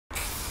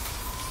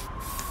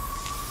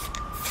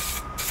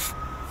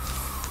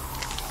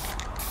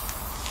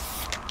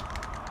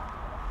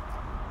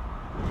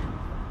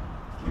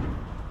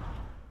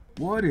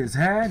What is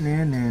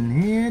happening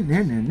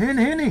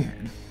in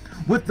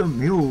with the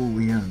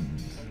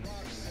millions?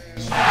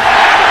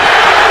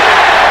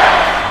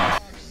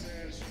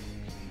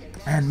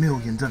 And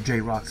millions of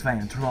J-Rocc's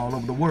fans from all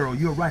over the world.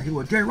 You're right here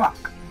with J-Rocc.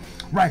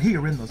 Right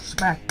here in the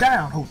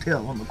Smackdown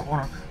Hotel on the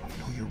corner of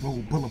Know Your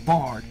Road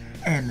Boulevard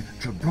and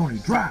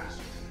Jabroni Drive.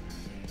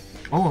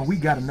 Oh, and we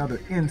got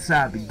another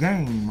Inside the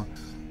Game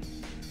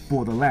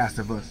for The Last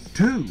of Us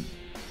 2.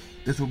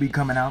 This will be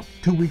coming out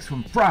 2 weeks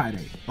from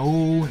Friday.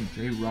 Oh, and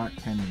J-Rocc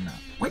cannot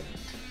wait.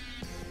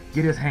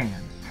 Get his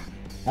hands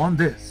on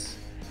this,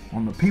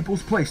 on the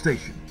People's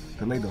PlayStation,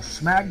 to lay the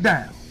smack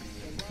down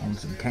on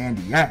some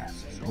candy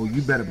asses. Oh,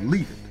 you better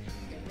believe it.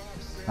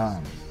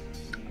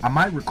 I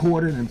might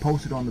record it and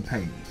post it on the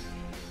page.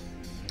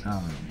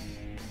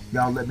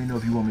 Y'all let me know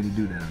if you want me to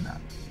do that or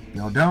not.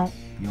 Y'all don't?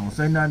 You don't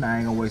say nothing, I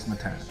ain't gonna waste my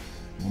time.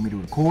 You want me to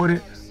record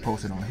it,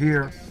 post it on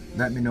here,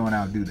 let me know and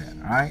I'll do that,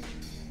 alright?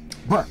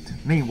 But,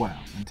 meanwhile,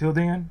 until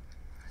then,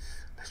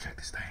 let's check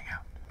this thing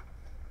out.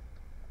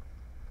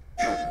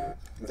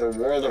 The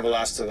world of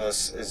Last of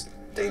Us is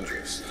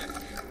dangerous.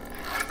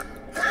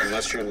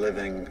 Unless you're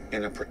living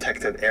in a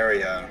protected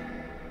area,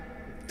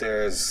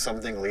 there's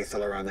something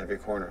lethal around every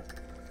corner.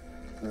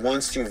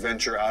 Once you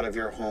venture out of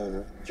your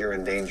home, you're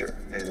in danger.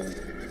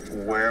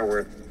 And where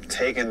we're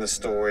taking the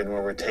story and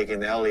where we're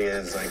taking Ellie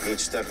is, like, each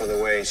step of the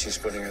way, she's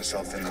putting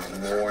herself in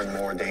more and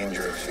more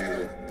danger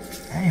to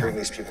bring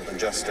these people to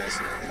justice.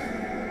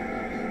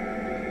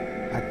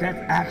 Like, that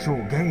actual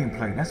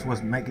gameplay, that's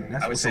what's making,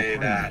 that's I would what's so say crazy.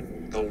 that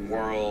the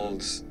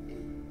world,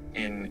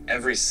 in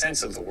every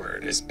sense of the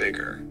word, is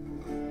bigger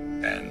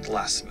than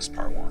Last of Us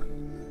Part 1.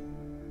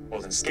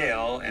 Both in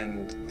scale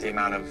and the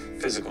amount of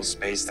physical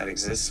space that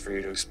exists for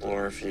you to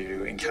explore, for you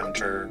to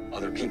encounter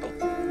other people.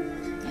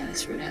 Yeah,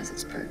 this route has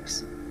its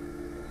perks.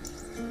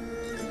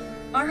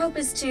 Our hope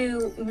is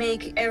to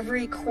make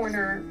every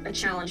corner a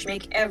challenge,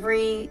 make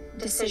every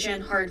decision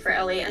hard for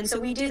Ellie. And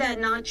so we do that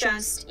not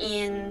just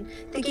in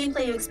the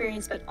gameplay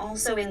experience, but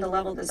also in the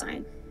level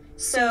design.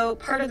 So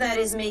part of that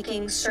is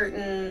making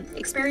certain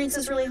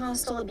experiences really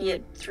hostile, be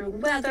it through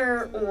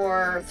weather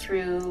or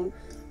through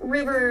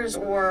rivers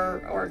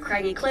or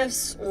craggy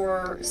cliffs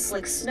or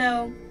slick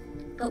snow.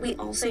 But we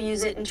also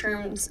use it in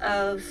terms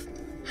of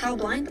how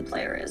blind the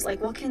player is.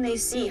 Like, what can they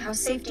see? How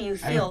safe do you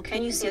feel?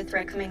 Can you see a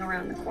threat coming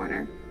around the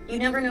corner? You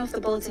never know if the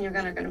bullets in your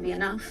gun are going to be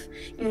enough.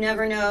 You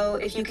never know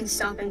if you can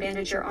stop and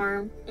bandage your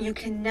arm. You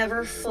can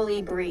never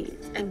fully breathe.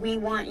 And we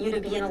want you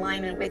to be in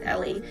alignment with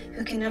Ellie,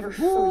 who can never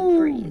fully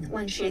breathe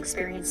when she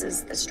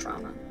experiences this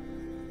trauma.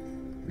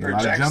 For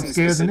Jackson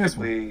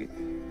specifically,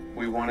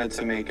 we wanted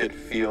to make it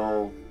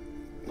feel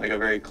like a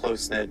very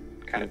close-knit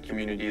kind of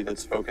community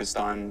that's focused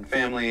on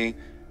family,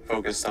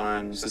 focused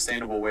on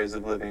sustainable ways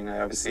of living. I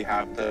obviously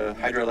have the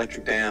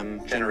hydroelectric dam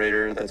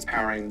generator that's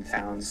powering the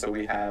town, so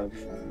we have,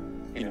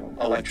 you know,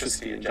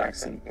 electricity in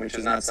Jackson, which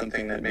is not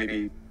something that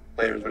maybe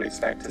players would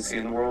expect to see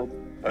in the world.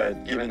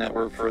 But given that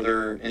we're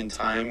further in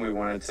time, we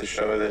wanted to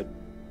show that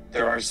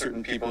there are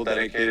certain people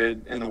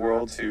dedicated in the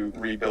world to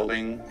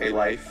rebuilding a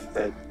life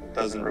that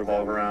doesn't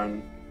revolve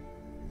around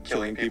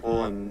killing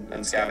people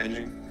and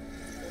scavenging.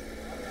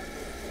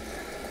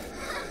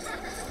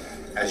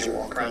 As you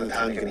walk around the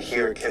town, you can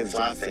hear kids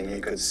laughing. You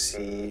could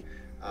see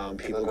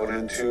people going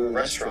into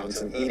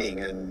restaurants and eating,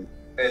 and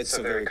it's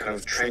a very kind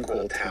of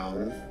tranquil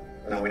town.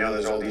 Now, we know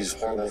there's all these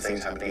horrible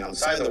things happening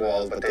outside the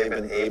walls, but they've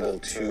been able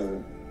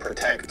to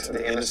protect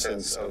the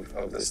innocence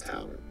of this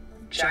town.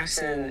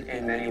 Jackson,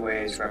 in many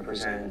ways,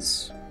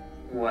 represents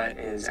what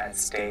is at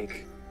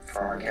stake for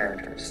our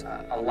characters.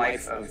 A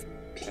life of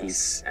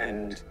peace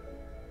and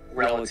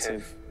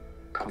relative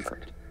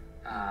comfort.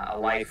 A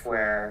life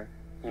where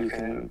you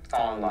can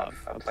fall in love.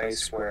 A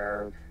place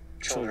where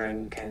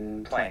children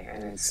can play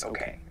and it's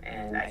okay.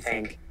 And I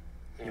think,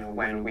 you know,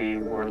 when we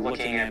were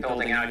looking at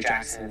building out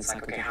Jackson, it's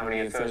like, okay, how many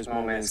of those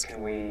moments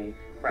can we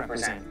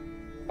represent?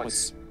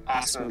 What's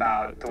awesome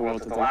about the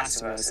world of The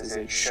Last of Us is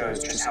it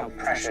shows just how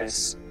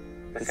precious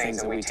the things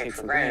that we take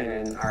for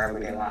granted in our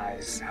everyday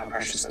lives, how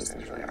precious those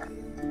things really are.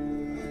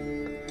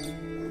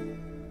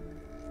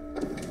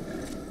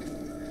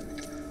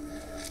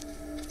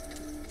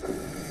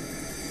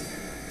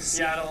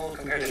 Seattle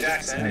compared to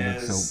Jackson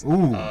is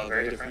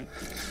very different.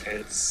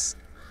 It's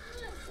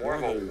more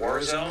of a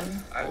war zone,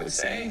 I would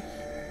say.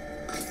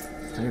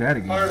 Say that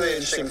again. Part of the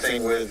interesting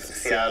thing with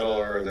Seattle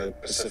or the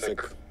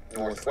Pacific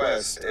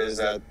Northwest is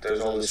that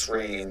there's all this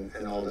rain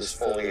and all this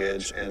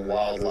foliage and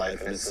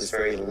wildlife, and it's this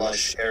very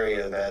lush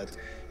area that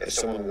if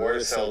someone were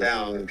to settle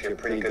down, it'd be a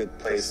pretty good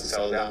place to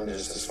settle down,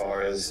 just as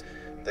far as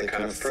the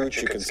kind of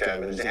fruit you can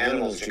scavenge, the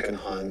animals you can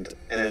hunt.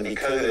 And then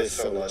because it is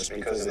so lush,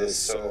 because it is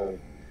so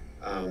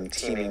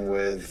teeming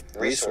with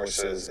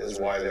resources, is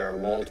why there are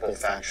multiple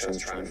factions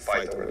trying to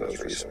fight over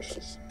those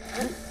resources.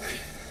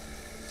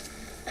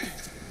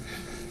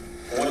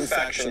 One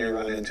faction you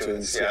run into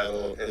in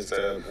Seattle is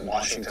the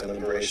Washington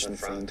Liberation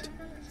Front.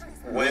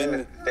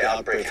 When the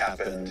outbreak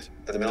happened,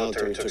 the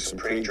military took some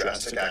pretty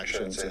drastic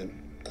actions and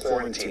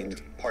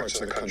quarantined parts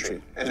of the country.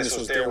 And this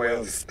was their way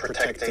of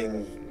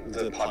protecting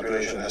the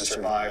population that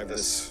survived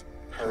this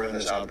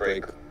horrendous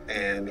outbreak,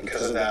 and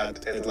because of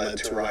that, it led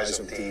to a rise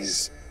of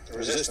these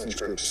resistance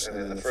groups. And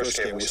in the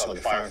first game, we saw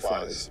the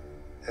Fireflies.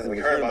 And we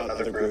heard about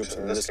other groups,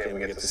 and in this game we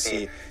get to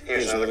see,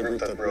 here's another group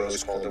that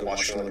rose called the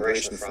Washington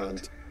Liberation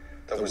Front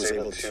that was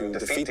able to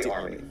defeat the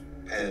army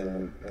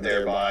and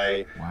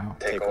thereby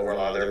take over a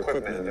lot of their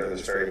equipment. And they're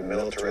this very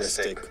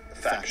militaristic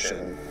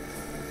faction.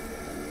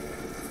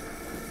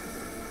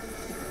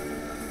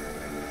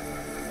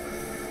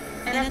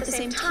 And at the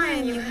same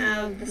time, you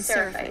have the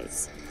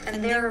Seraphites.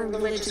 And they're a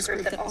religious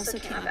group that also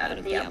came up out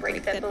of the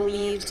outbreak that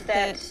believed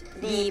that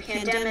the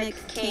pandemic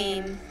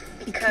came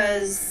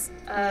because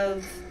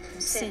of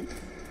sin.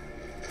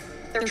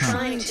 They're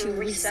trying to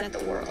reset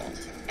the world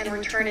and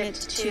return it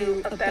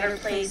to a better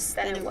place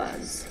than it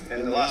was.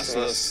 In The Last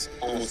of Us,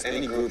 almost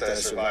any group that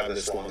has survived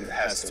this long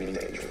has to be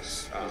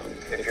dangerous.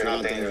 If you're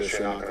not dangerous,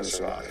 you're not going to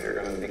survive.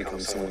 You're going to become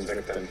someone's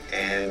victim.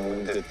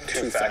 And the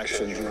two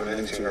factions you run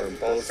into are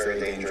both very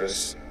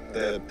dangerous.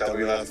 The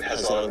WLF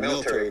has a lot of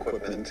military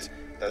equipment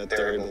that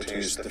they're able to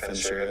use to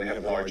defend area, and they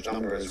have large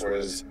numbers,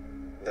 whereas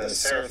the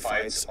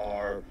Seraphites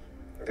are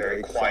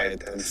very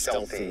quiet and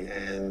stealthy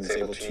and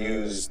able to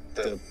use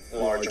the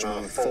large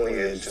amount of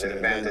foliage to their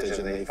advantage,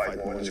 and they fight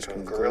more in this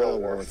kind of guerrilla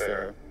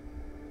warfare.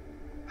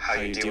 How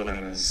you deal with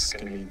them is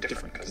going to be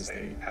different because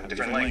they have a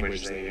different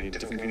language, they have a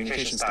different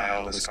communication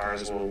style. The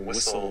scars will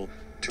whistle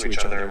to each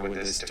other with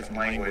this different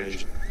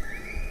language.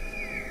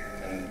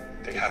 And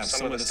they have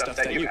some of the stuff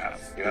that you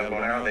have. You have a bow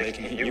and arrow, they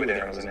can hit you with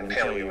arrows and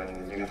impale you,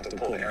 and you have to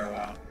pull the arrow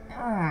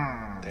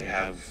out. They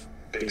have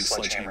big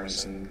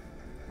sledgehammers and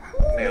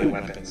melee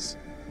weapons.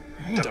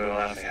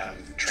 WLF, they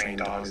have trained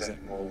dogs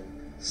that will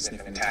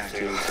sniff and attack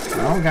you.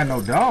 I don't got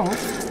no dogs.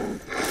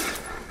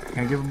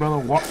 Can't give a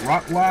brother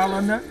Rottweiler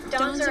on that?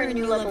 Dogs are a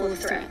new level of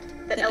threat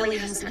that Ellie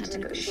hasn't had to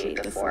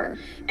negotiate before,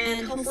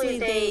 and hopefully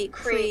they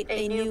create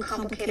a new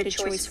complicated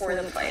choice for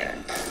the player.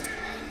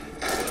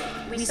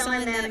 We saw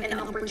in them an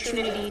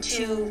opportunity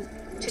to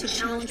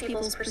challenge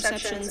people's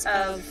perceptions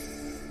of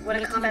what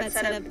a combat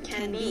setup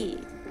can be.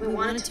 We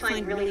wanted to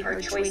find really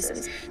hard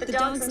choices. The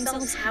dogs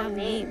themselves have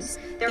names.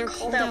 They're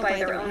called out by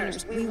their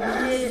owners. We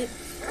wanted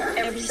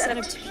every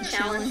setup to be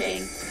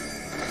challenging.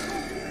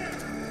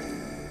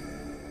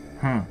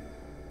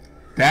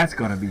 That's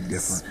gonna be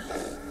different.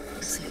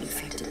 Looks like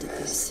infected at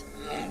this.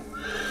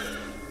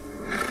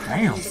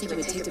 Damn. You think it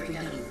would take to bring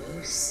down a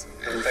moose?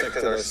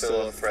 Infected are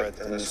still a threat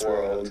in this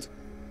world.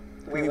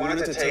 We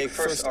wanted to take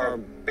first our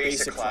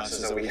basic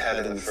classes that we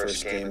had in the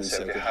first game and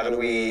say,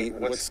 okay,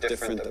 what's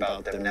different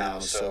about them now?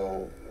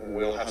 So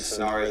we'll have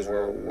scenarios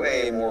where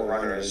way more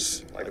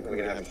runners, like we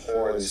can have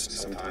hordes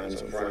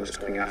sometimes of runners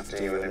coming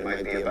after you, and it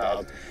might be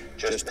about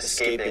just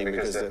escaping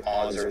because the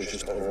odds are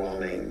just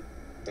overwhelming.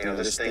 You know,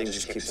 this thing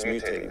just keeps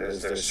mutating.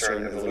 There's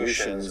certain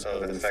evolutions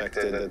of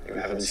infected that you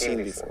haven't seen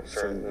before,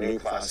 certain new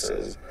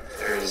classes.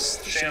 There's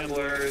the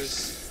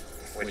Shamblers,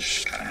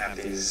 which kind of have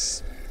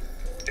these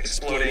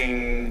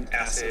exploding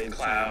acid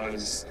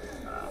clouds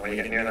when you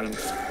get near them.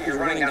 You're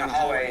running down a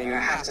hallway and you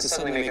have to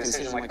suddenly make a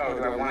decision like, oh,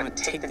 do I want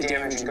to take the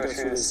damage and go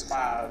through this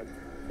cloud,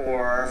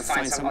 or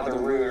find some other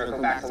route, or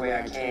go back the way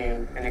I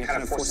came? And it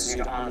kind of forces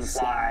you to, on the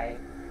fly,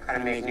 kind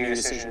of make new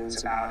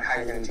decisions about how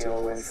you're going to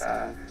deal with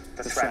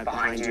the threat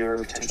behind you or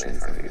potentially in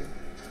front of you.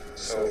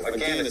 So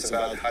again, it's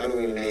about how do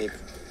we make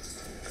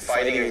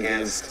fighting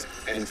against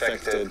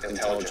infected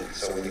intelligence.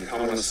 So when you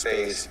come into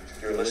space,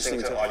 you're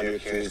listening to audio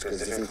cues because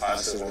different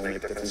classes will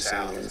make different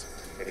sounds.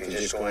 If you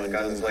just go in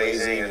guns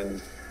blazing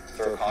and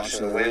throw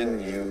caution to the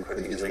wind, you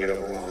could easily get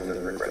overwhelmed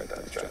and regret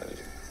that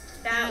strategy.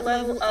 That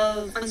level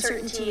of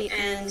uncertainty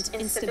and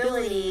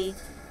instability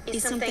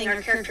is something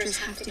our characters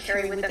have to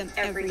carry with them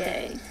every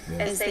day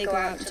as they go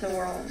out into the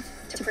world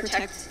to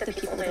protect the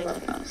people they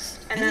love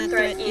most. And that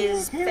threat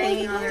is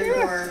banging on their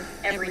door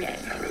every day.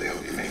 I really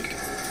hope you make it.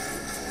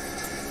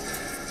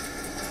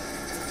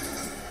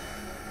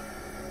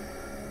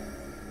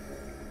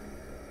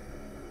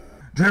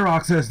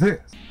 J-Rocc says this: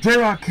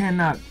 J-Rocc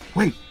cannot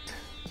wait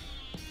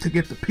to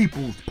get the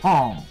people's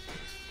palms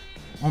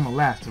on The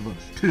Last of Us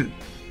 2.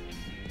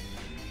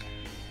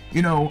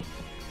 You know,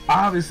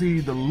 obviously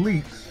the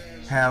leaks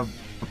have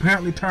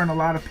apparently turned a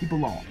lot of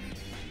people off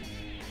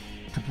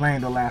to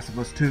playing The Last of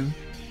Us 2.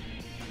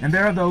 And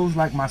there are those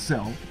like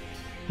myself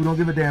who don't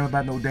give a damn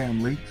about no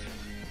damn leaks.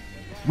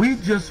 We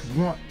just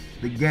want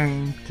the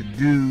game to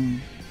do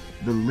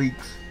the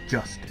leaks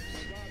justice.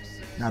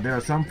 Now there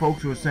are some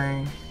folks who are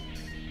saying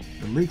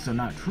the leaks are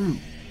not true.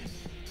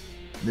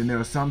 Then there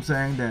are some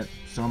saying that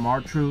some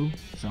are true,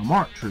 some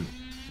aren't true.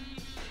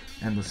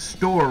 And the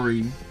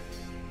story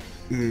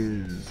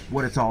is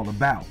what it's all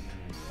about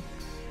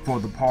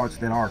for the parts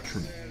that are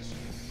true.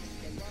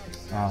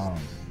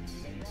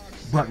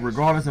 But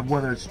regardless of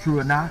whether it's true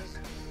or not,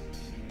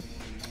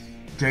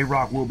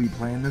 J-Rocc will be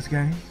playing this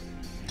game.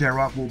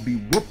 J-Rocc will be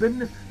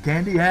whooping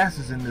candy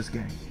asses in this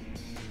game.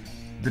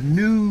 The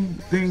new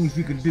things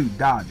you can do,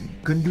 dodging,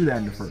 couldn't do that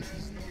in the first one.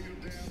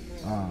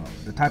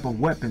 The type of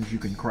weapons you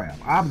can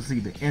craft. Obviously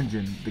the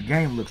engine, the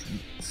game looks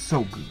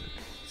so good.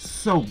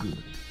 So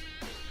good.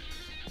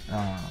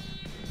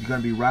 You're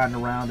going to be riding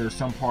around. There's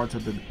some parts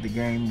of the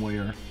game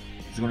where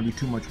there's going to be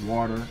too much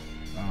water.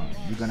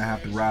 You're going to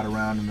have to ride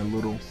around in a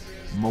little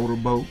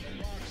motorboat.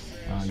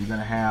 You're going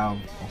to have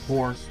a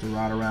horse to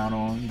ride around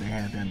on. They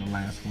had that in the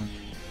last one.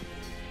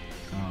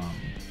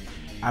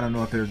 I don't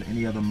know if there's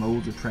any other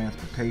modes of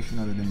transportation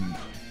other than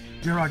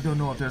J-Rocc don't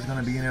know if there's going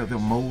to be any other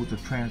modes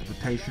of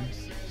transportation.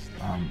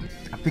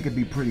 I think it'd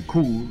be pretty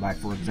cool, like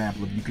for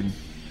example, if you can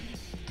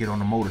get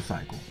on a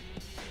motorcycle,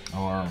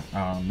 or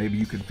maybe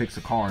you can fix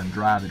a car and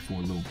drive it for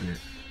a little bit.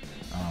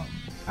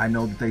 I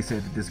know that they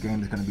said that this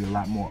game is going to be a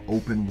lot more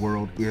open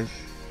world-ish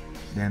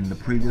than the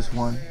previous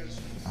one.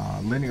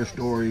 Linear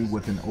story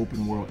with an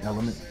open world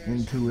element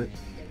into it,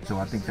 so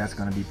I think that's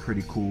going to be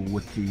pretty cool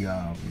with the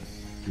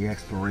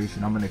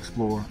exploration. I'm an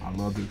explorer. I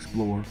love to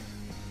explore.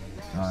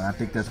 I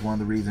think that's one of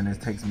the reasons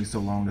it takes me so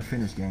long to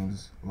finish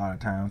games a lot of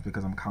times,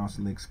 because I'm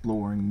constantly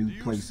exploring new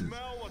places.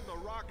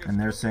 And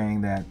they're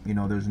saying that, you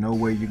know, there's no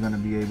way you're going to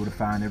be able to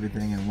find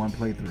everything in one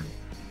playthrough.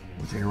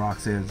 Which J-Rocc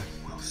says,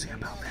 we'll see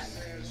about that.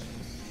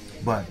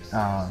 But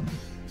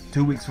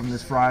 2 weeks from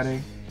this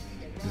Friday,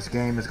 this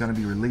game is going to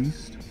be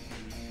released.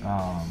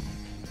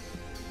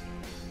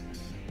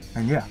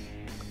 And yeah,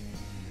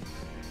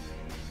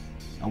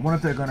 I wonder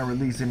if they're going to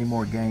release any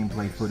more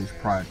gameplay footage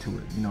prior to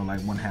it. You know, like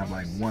have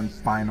like one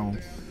final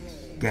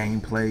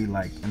gameplay,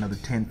 like another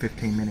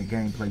 10-15 minute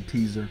gameplay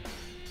teaser.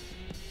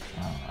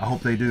 I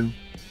hope they do.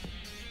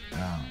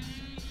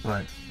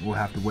 But we'll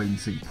have to wait and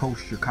see.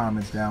 Post your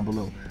comments down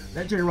below.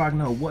 Let J-Rocc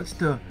know what's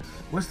the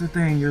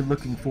thing you're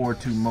looking forward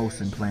to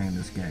most in playing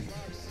this game.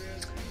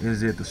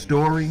 Is it the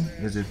story?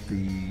 Is it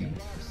the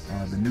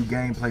new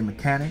gameplay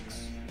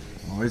mechanics?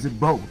 Or is it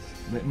both?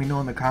 Let me know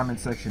in the comment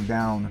section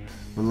down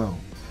below.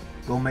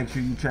 Go make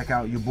sure you check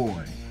out your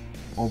boy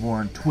over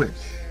on Twitch.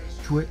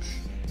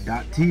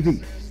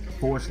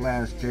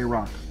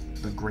 Twitch.tv/J-Rocc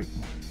the Great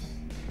One.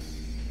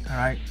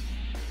 Alright.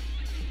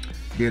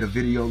 Did a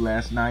video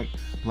last night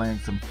playing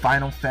some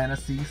Final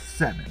Fantasy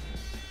VII.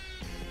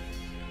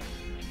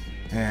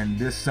 And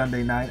this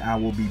Sunday night I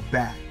will be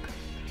back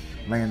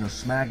laying the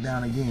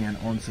smackdown again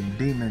on some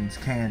Demons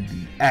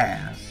Candy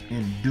ass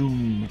in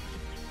Doom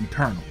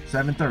Eternal,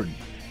 7:30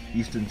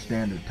 Eastern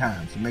Standard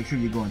Time. So make sure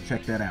you go and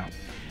check that out.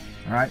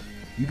 Alright,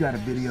 you got a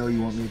video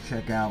you want me to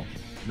check out,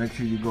 make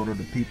sure you go to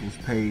the People's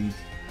page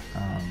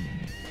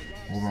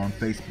over on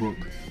Facebook,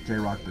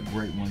 J-Rocc the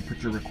Great One.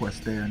 Put your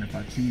request there, and if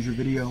I choose your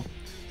video,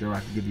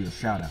 J-Rocc will give you a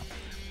shout out.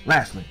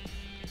 Lastly,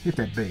 hit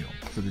that bell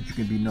so that you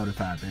can be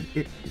notified that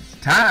it is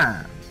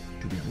time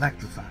to be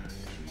electrified.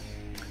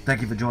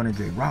 Thank you for joining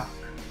J-Rocc.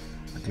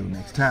 Until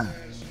next time,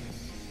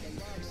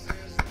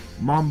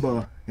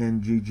 Mamba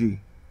and GG.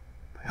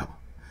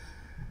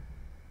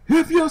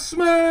 If you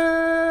smell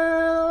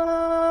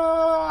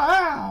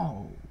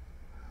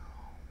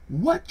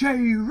what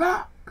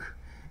J-Rocc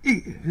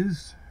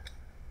is